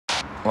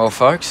Well,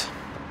 folks,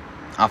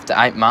 after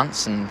 8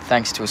 months and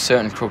thanks to a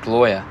certain crook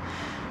lawyer,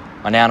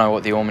 I now know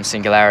what the Ormond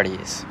Singularity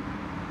is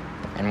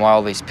and why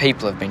all these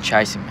people have been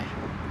chasing me.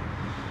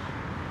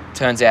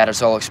 Turns out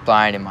it's all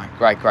explained in my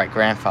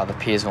great-great-grandfather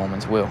Piers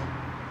Ormond's will.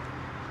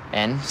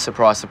 And,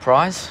 surprise,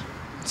 surprise,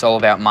 it's all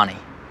about money,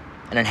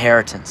 an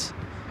inheritance,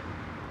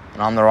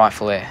 and I'm the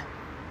rightful heir.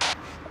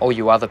 All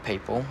you other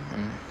people,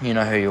 and you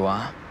know who you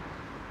are,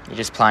 you're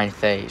just plain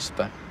thieves,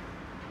 but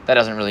that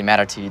doesn't really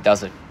matter to you,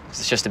 does it? 'Cause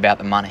it's just about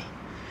the money.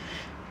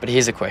 But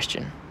here's a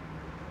question.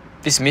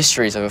 This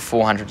mystery is over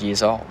 400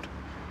 years old.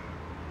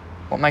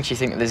 What makes you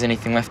think that there's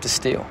anything left to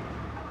steal?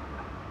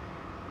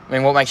 I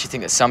mean, what makes you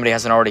think that somebody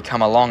hasn't already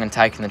come along and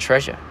taken the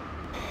treasure?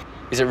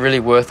 Is it really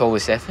worth all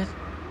this effort?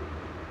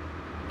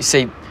 You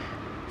see,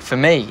 for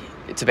me,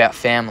 it's about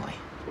family.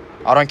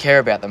 I don't care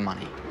about the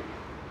money.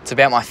 It's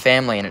about my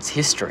family and its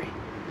history.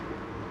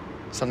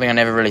 Something I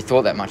never really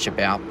thought that much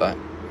about, but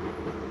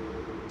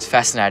it's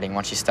fascinating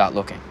once you start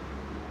looking.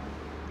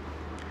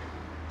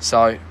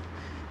 So,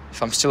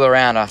 if I'm still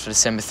around after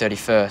December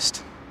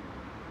 31st,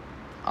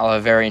 I'll have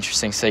a very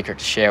interesting secret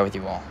to share with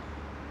you all.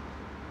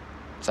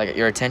 Does that get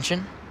your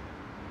attention?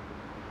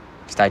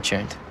 Stay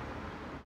tuned.